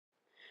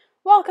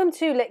Welcome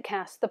to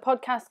LitCast, the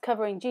podcast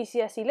covering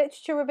GCSE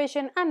literature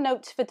revision and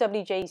notes for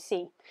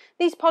WJC.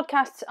 These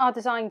podcasts are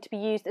designed to be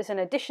used as an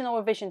additional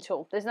revision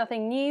tool. There's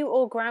nothing new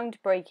or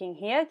groundbreaking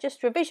here,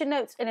 just revision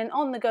notes in an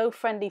on-the-go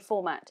friendly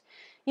format.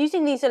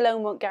 Using these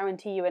alone won't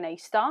guarantee you an A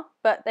star,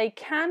 but they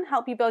can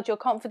help you build your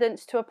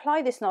confidence to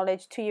apply this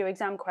knowledge to your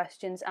exam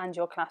questions and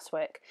your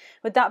classwork.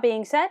 With that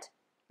being said,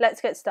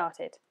 let's get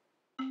started.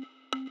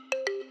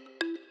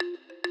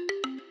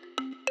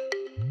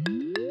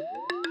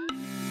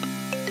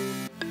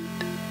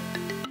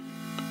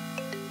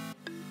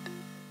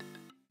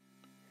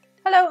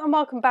 Hello and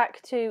welcome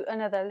back to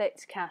another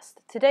LitCast.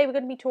 Today we're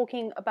going to be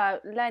talking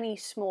about Lennie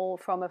Small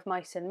from Of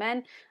Mice and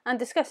Men and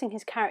discussing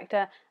his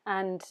character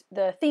and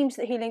the themes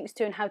that he links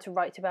to and how to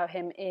write about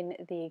him in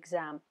the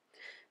exam.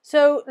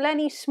 So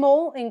Lennie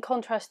Small, in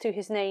contrast to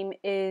his name,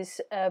 is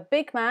a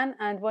big man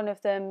and one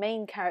of the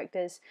main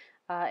characters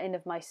in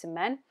Of Mice and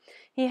Men.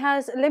 He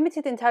has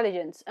limited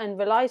intelligence and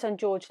relies on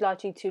George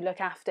largely to look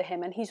after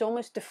him, and he's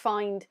almost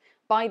defined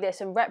by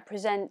this and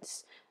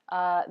represents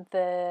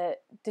the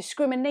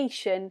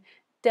discrimination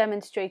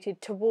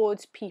demonstrated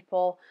towards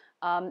people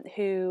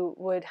who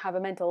would have a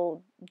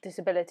mental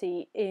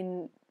disability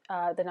in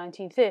the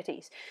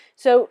 1930s.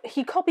 So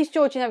he copies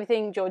George in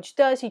everything George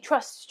does, he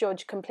trusts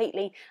George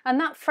completely, and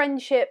that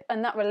friendship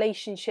and that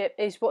relationship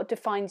is what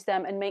defines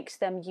them and makes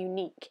them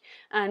unique.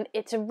 And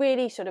it's a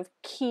really sort of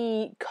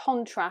key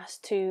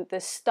contrast to the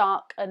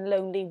stark and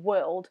lonely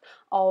world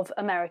of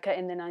America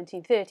in the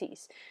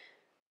 1930s.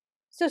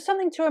 So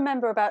something to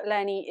remember about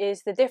Lennie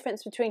is the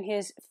difference between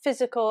his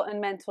physical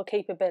and mental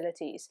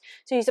capabilities.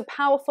 So he's a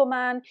powerful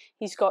man,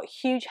 he's got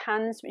huge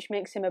hands, which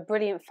makes him a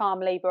brilliant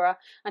farm labourer,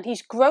 and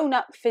he's grown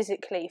up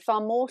physically,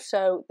 far more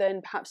so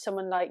than perhaps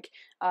someone like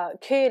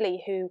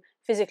Curly, who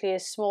physically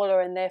is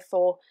smaller and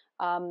therefore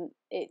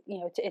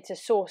it's a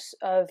source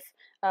of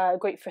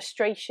great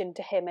frustration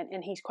to him,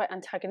 and he's quite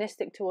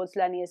antagonistic towards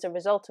Lennie as a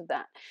result of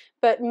that.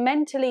 But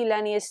mentally,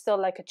 Lennie is still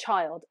like a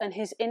child, and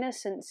his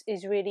innocence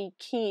is really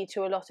key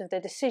to a lot of the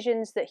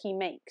decisions that he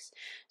makes.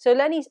 So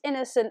Lennie's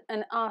innocent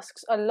and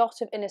asks a lot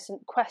of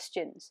innocent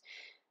questions.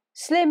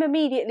 Slim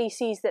immediately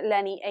sees that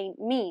Lennie ain't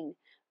mean,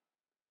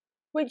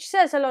 which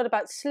says a lot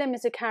about Slim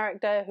as a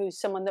character, who's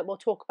someone that we'll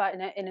talk about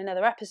in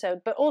another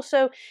episode, but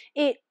also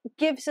it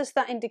gives us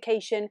that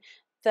indication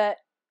that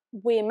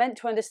we're meant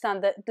to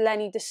understand that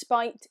Lennie,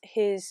 despite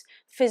his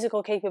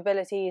physical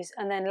capabilities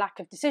and then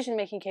lack of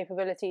decision-making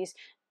capabilities,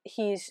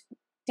 he's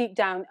deep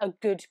down a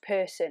good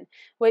person,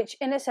 which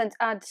in a sense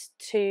adds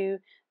to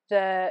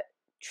the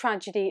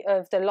tragedy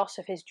of the loss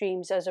of his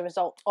dreams as a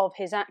result of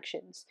his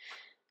actions.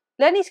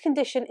 Lennie's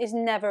condition is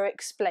never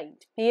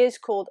explained. He is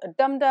called a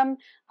dum-dum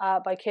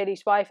by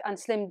Curly's wife, and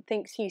Slim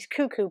thinks he's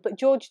cuckoo, but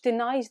George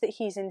denies that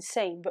he's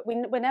insane, but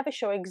we're never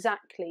sure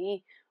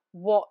exactly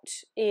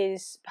what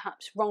is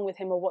perhaps wrong with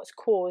him or what's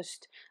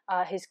caused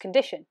his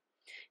condition.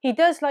 He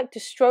does like to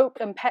stroke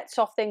and pet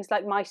soft things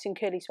like mice in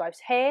Curly's wife's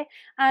hair,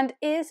 and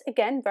is,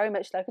 again, very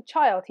much like a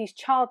child. He's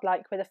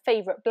childlike with a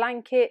favourite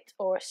blanket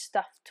or a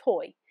stuffed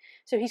toy.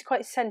 So he's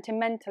quite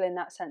sentimental in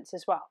that sense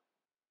as well.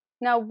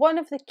 Now, one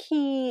of the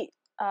key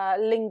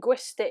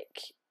linguistic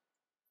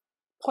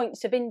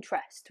points of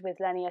interest with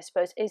Lennie, I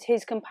suppose, is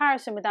his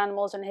comparison with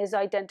animals and his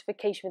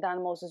identification with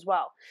animals as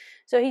well.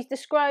 So he's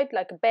described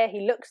like a bear,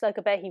 he looks like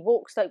a bear, he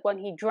walks like one,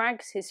 he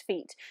drags his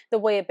feet the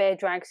way a bear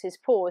drags his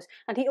paws,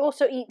 and he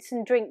also eats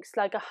and drinks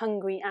like a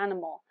hungry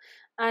animal.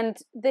 And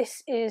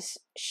this is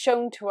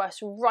shown to us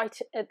right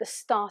at the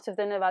start of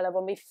the novella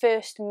when we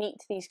first meet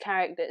these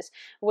characters.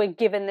 We're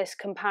given this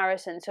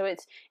comparison, so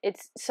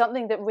it's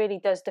something that really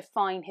does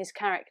define his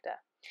character.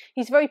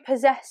 He's very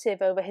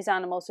possessive over his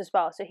animals as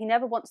well, so he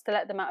never wants to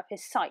let them out of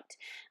his sight.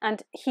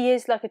 And he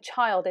is like a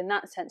child in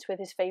that sense with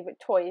his favourite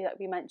toy that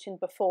we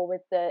mentioned before,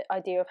 with the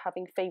idea of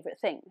having favourite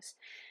things.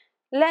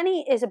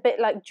 Lennie is a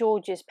bit like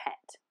George's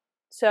pet.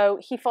 So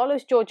he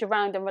follows George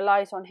around and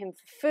relies on him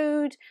for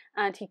food,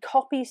 and he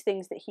copies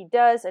things that he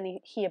does, and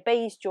he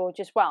obeys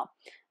George as well.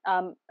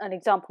 An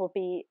example would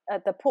be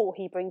at the pool,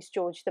 he brings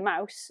George the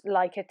mouse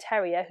like a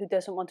terrier who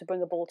doesn't want to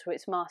bring a ball to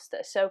its master.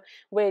 So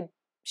we're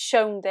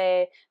shown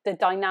there the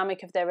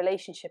dynamic of their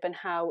relationship and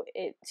how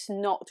it's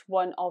not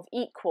one of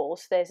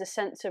equals. There's a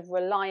sense of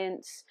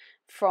reliance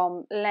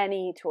from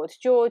Lennie towards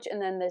George,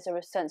 and then there's a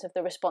sense of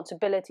the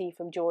responsibility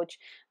from George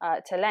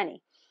to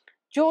Lennie.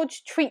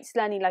 George treats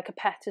Lennie like a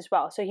pet as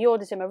well, so he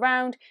orders him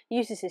around,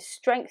 uses his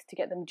strength to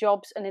get them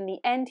jobs, and in the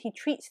end he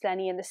treats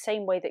Lennie in the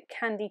same way that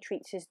Candy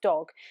treats his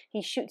dog.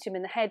 He shoots him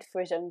in the head for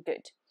his own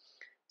good.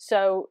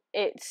 So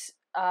it's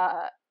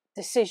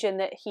decision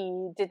that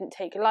he didn't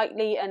take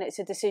lightly, and it's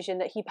a decision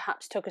that he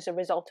perhaps took as a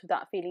result of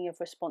that feeling of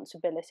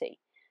responsibility.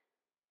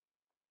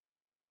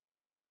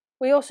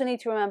 We also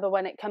need to remember,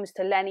 when it comes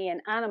to Lennie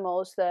and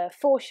animals, the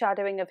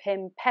foreshadowing of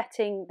him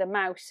petting the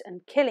mouse and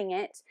killing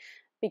it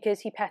because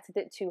he petted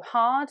it too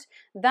hard.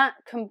 That,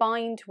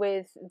 combined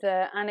with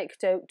the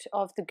anecdote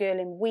of the girl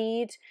in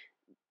weed,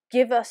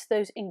 give us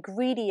those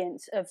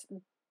ingredients of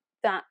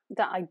that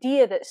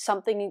idea that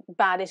something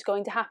bad is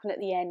going to happen at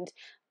the end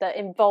that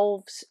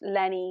involves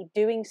Lennie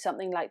doing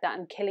something like that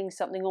and killing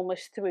something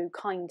almost through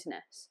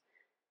kindness.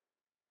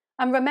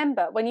 And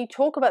remember, when you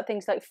talk about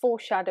things like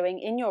foreshadowing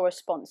in your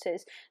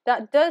responses,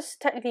 that does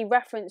technically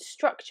reference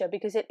structure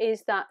because it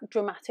is that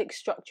dramatic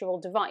structural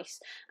device.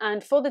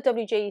 And for the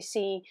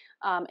WJEC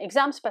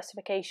exam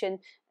specification,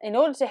 in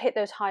order to hit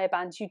those higher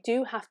bands, you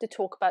do have to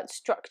talk about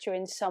structure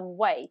in some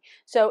way.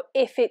 So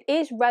if it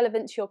is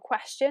relevant to your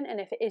question and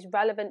if it is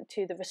relevant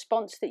to the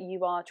response that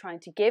you are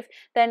trying to give,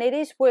 then it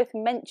is worth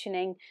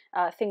mentioning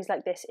things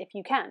like this if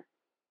you can.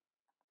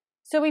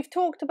 So we've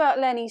talked about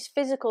Lennie's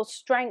physical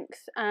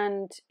strength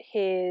and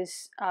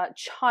his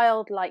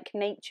childlike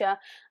nature,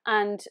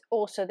 and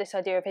also this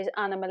idea of his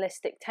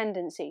animalistic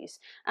tendencies.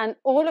 And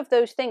all of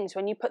those things,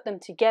 when you put them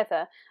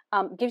together,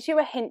 gives you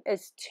a hint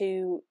as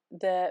to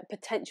the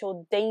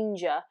potential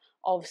danger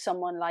of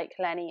someone like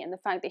Lennie, and the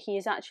fact that he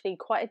is actually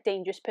quite a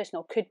dangerous person,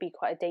 or could be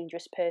quite a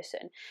dangerous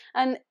person.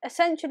 And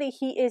essentially,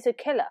 he is a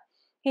killer.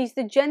 He's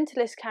the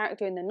gentlest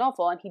character in the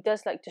novel, and he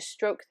does like to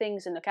stroke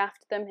things and look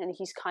after them, and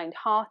he's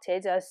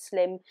kind-hearted, as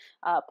Slim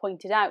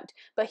pointed out.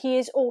 But he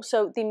is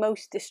also the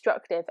most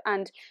destructive,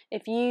 and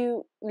if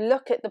you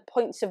look at the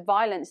points of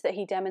violence that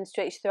he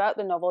demonstrates throughout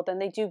the novel, then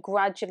they do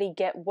gradually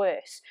get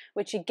worse,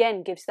 which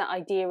again gives that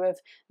idea of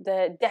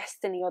the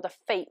destiny or the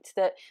fate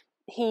that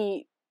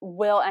he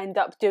will end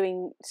up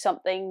doing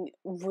something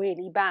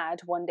really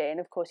bad one day, and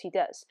of course he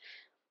does.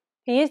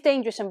 He is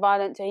dangerous and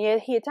violent.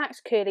 He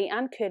attacks Curly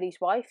and Curly's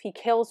wife. He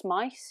kills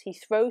mice. He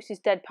throws his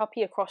dead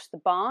puppy across the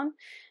barn.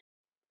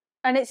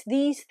 And it's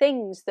these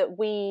things that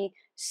we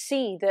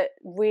see that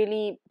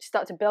really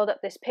start to build up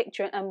this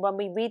picture. And when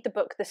we read the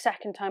book the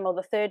second time or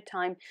the third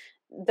time,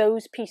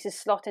 those pieces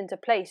slot into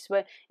place,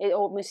 where it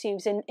almost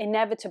seems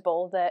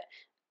inevitable that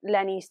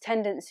Lennie's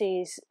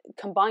tendencies,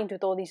 combined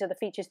with all these other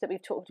features that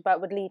we've talked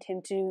about, would lead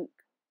him to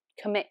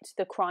commit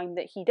the crime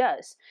that he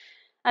does.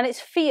 And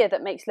it's fear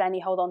that makes Lennie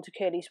hold on to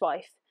Curly's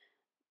wife.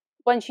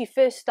 When she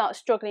first starts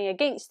struggling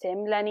against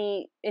him,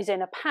 Lennie is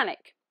in a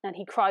panic and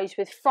he cries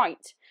with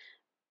fright.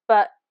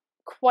 But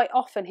quite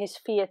often his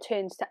fear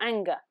turns to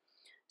anger.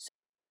 So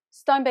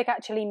Steinbeck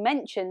actually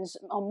mentions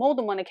on more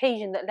than one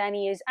occasion that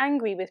Lennie is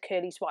angry with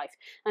Curly's wife,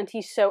 and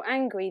he's so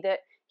angry that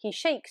he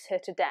shakes her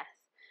to death.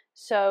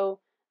 So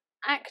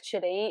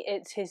actually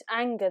it's his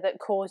anger that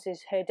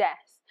causes her death.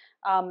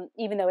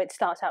 Even though it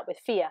starts out with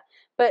fear.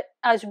 But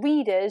as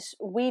readers,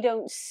 we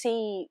don't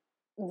see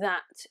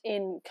that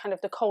in kind of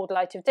the cold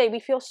light of day.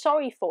 We feel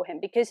sorry for him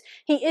because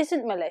he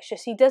isn't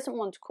malicious, he doesn't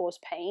want to cause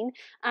pain,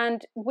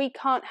 and we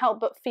can't help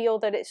but feel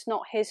that it's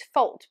not his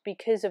fault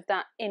because of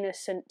that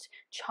innocent,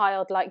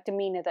 childlike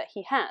demeanour that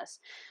he has.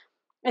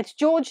 It's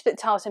George that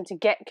tells him to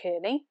get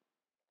Curly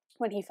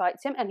when he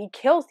fights him, and he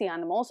kills the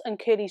animals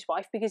and Curly's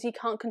wife because he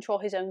can't control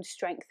his own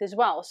strength as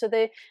well. So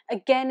there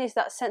again is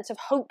that sense of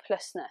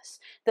hopelessness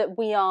that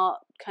we are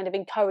kind of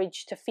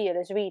encouraged to feel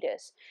as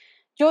readers.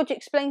 George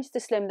explains to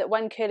Slim that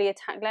when Curly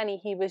attacked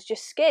Lennie, he was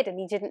just scared and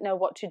he didn't know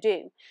what to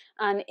do.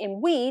 And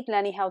in Weed,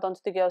 Lennie held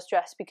onto the girl's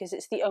dress because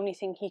it's the only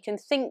thing he can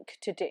think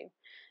to do.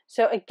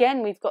 So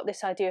again, we've got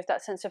this idea of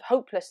that sense of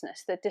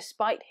hopelessness, that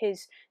despite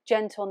his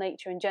gentle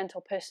nature and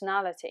gentle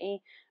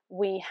personality,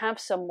 we have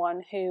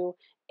someone who,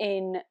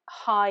 in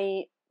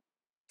high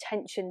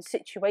tension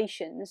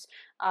situations,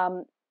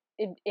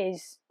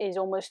 is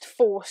almost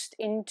forced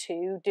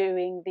into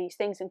doing these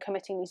things and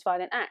committing these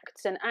violent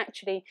acts. And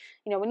actually,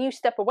 you know, when you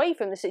step away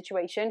from the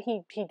situation,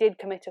 he did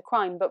commit a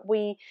crime, but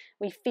we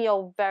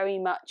feel very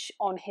much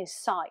on his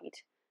side.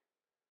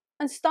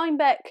 And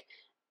Steinbeck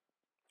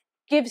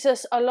gives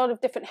us a lot of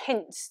different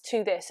hints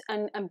to this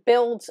and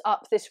builds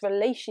up this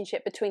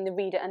relationship between the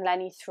reader and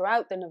Lennie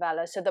throughout the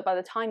novella, so that by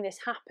the time this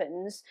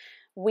happens,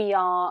 we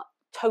are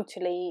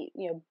totally,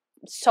 you know,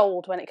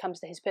 sold when it comes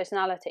to his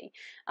personality.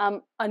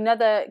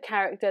 Another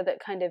character that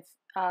kind of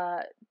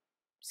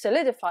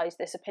solidifies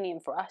this opinion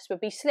for us would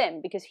be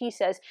Slim, because he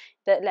says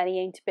that Lennie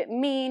ain't a bit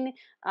mean,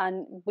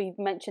 and we've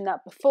mentioned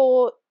that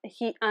before.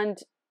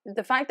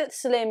 The fact that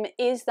Slim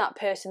is that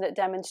person that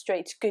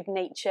demonstrates good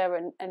nature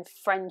and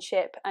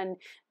friendship and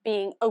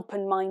being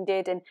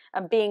open-minded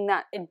and being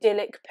that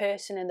idyllic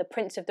person and the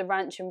prince of the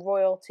ranch and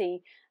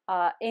royalty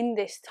in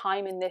this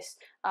time,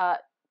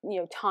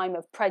 time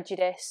of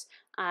prejudice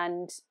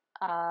and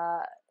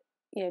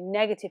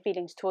negative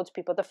feelings towards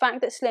people. The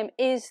fact that Slim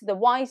is the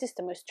wisest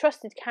and most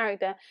trusted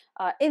character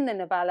in the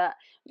novella,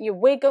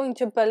 we're going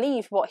to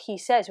believe what he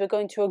says. We're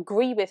going to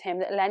agree with him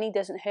that Lennie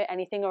doesn't hurt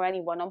anything or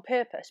anyone on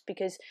purpose,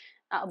 because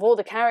out of all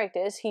the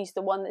characters, he's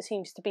the one that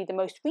seems to be the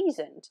most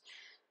reasoned.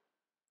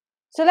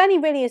 So Lennie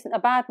really isn't a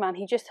bad man.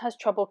 He just has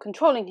trouble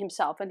controlling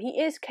himself, and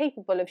he is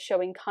capable of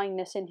showing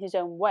kindness in his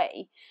own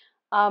way.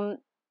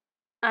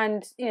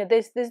 And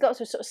there's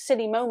lots of sort of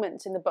silly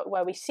moments in the book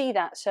where we see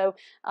that. So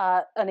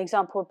an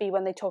example would be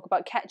when they talk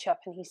about ketchup,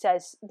 and he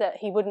says that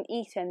he wouldn't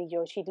eat any,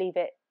 George, he'd leave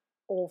it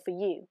all for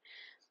you.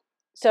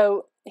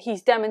 So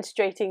he's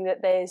demonstrating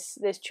that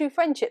there's true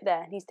friendship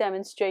there. He's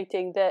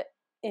demonstrating that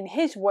in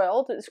his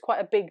world, it's quite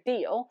a big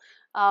deal.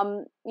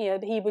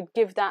 He would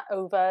give that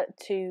over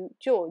to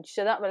George.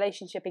 So that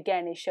relationship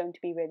again is shown to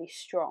be really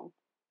strong.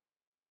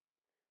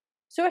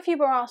 So if you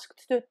were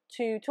asked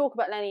to talk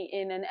about Lennie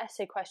in an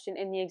essay question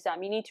in the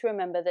exam, you need to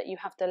remember that you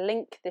have to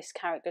link this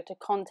character to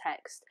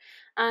context.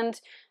 And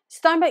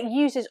Steinbeck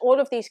uses all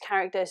of these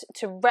characters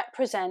to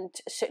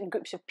represent certain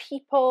groups of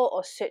people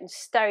or certain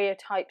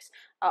stereotypes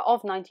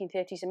of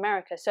 1930s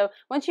America. So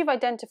once you've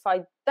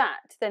identified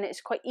that, then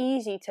it's quite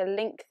easy to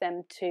link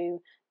them to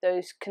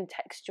those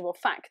contextual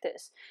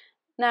factors.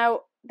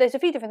 Now, there's a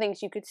few different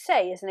things you could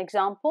say as an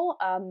example.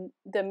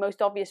 The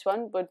most obvious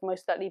one would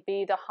most likely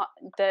be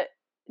that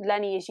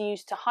Lennie is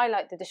used to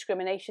highlight the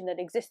discrimination that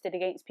existed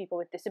against people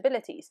with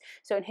disabilities.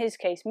 So in his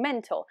case,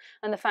 mental,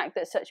 and the fact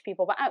that such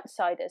people were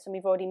outsiders. And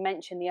we've already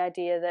mentioned the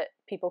idea that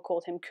people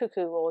called him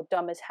cuckoo or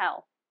dumb as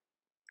hell.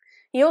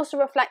 He also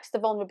reflects the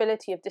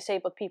vulnerability of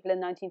disabled people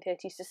in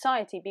 1930s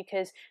society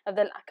because of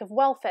the lack of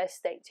welfare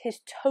state,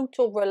 his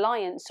total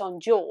reliance on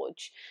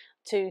George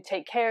to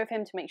take care of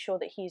him, to make sure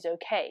that he's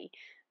okay,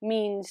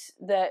 means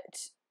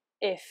that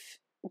if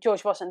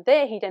George wasn't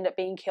there, he'd end up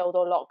being killed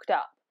or locked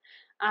up.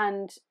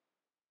 And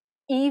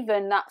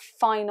even that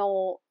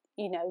final,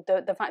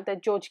 the fact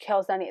that George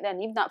kills Lennie at the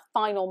end, even that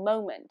final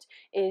moment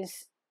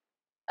is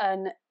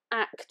an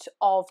act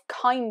of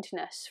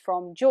kindness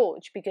from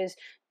George, because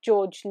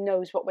George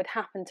knows what would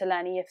happen to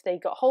Lennie if they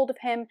got hold of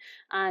him,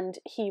 and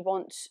he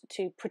wants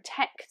to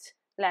protect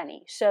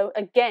Lennie. So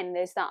again,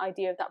 there's that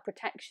idea of that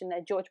protection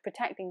there, George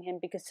protecting him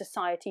because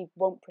society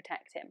won't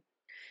protect him.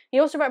 He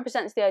also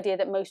represents the idea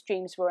that most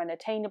dreams were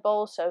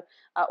unattainable, so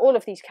all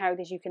of these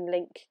characters you can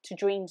link to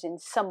dreams in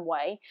some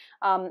way,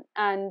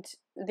 and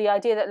the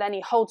idea that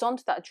Lennie holds on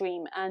to that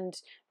dream and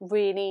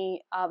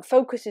really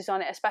focuses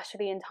on it,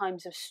 especially in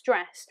times of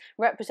stress,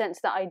 represents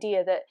the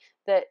idea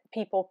that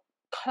people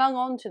clung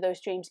on to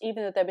those dreams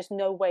even though there was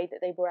no way that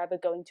they were ever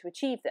going to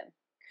achieve them.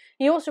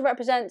 He also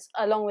represents,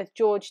 along with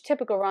George,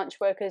 typical ranch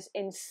workers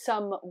in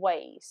some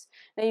ways.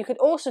 Now, you could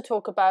also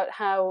talk about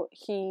how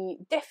he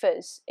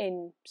differs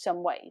in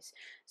some ways.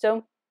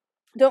 So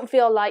don't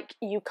feel like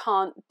you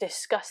can't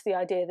discuss the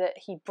idea that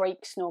he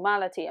breaks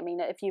normality. I mean,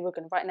 if you were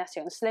going to write an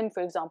essay on Slim,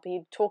 for example,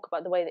 you'd talk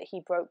about the way that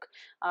he broke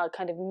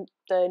kind of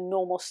the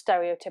normal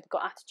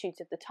stereotypical attitudes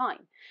of the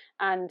time.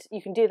 And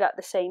you can do that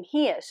the same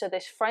here. So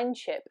this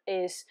friendship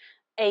is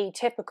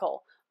atypical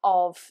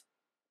of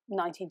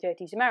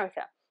 1930s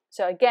America.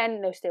 So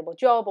again, no stable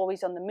job,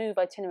 always on the move,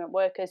 itinerant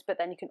workers, but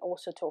then you can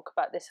also talk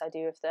about this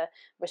idea of the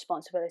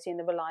responsibility and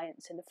the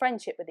reliance and the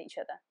friendship with each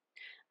other.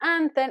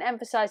 And then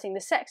emphasising the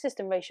sexist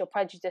and racial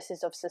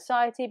prejudices of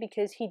society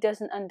because he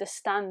doesn't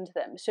understand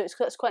them. So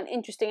it's quite an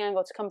interesting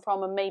angle to come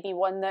from, and maybe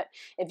one that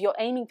if you're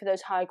aiming for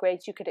those higher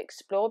grades you could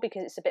explore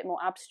because it's a bit more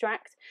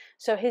abstract.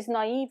 So his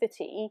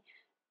naivety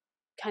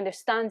kind of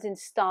stands in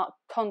stark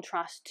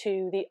contrast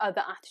to the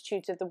other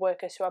attitudes of the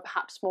workers who are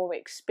perhaps more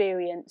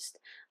experienced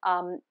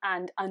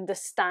and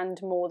understand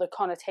more the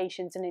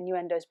connotations and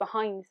innuendos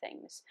behind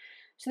things.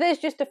 So there's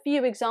just a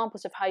few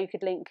examples of how you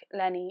could link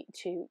Lennie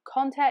to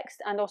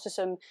context, and also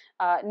some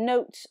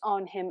notes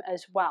on him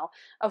as well.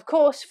 Of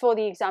course, for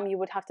the exam you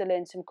would have to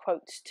learn some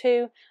quotes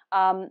too,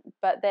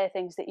 but they're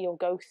things that you'll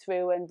go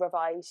through and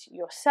revise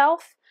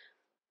yourself.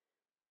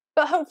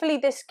 But hopefully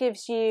this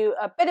gives you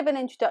a bit of an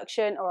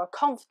introduction or a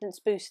confidence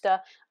booster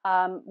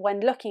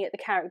when looking at the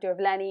character of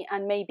Lennie,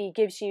 and maybe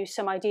gives you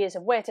some ideas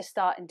of where to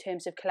start in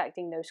terms of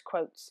collecting those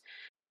quotes.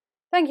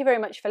 Thank you very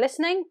much for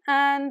listening,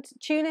 and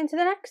tune into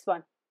the next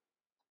one.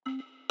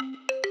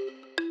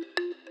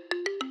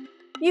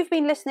 You've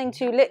been listening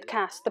to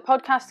LitCast, the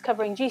podcast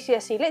covering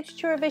GCSE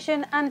literature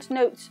revision and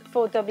notes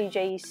for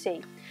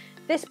WJEC.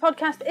 This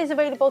podcast is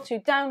available to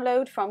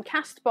download from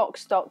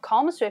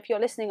castbox.com, so if you're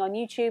listening on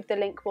YouTube, the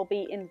link will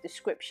be in the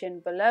description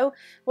below,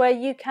 where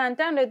you can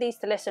download these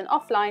to listen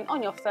offline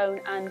on your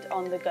phone and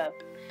on the go.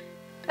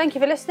 Thank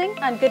you for listening,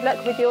 and good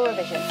luck with your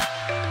revision.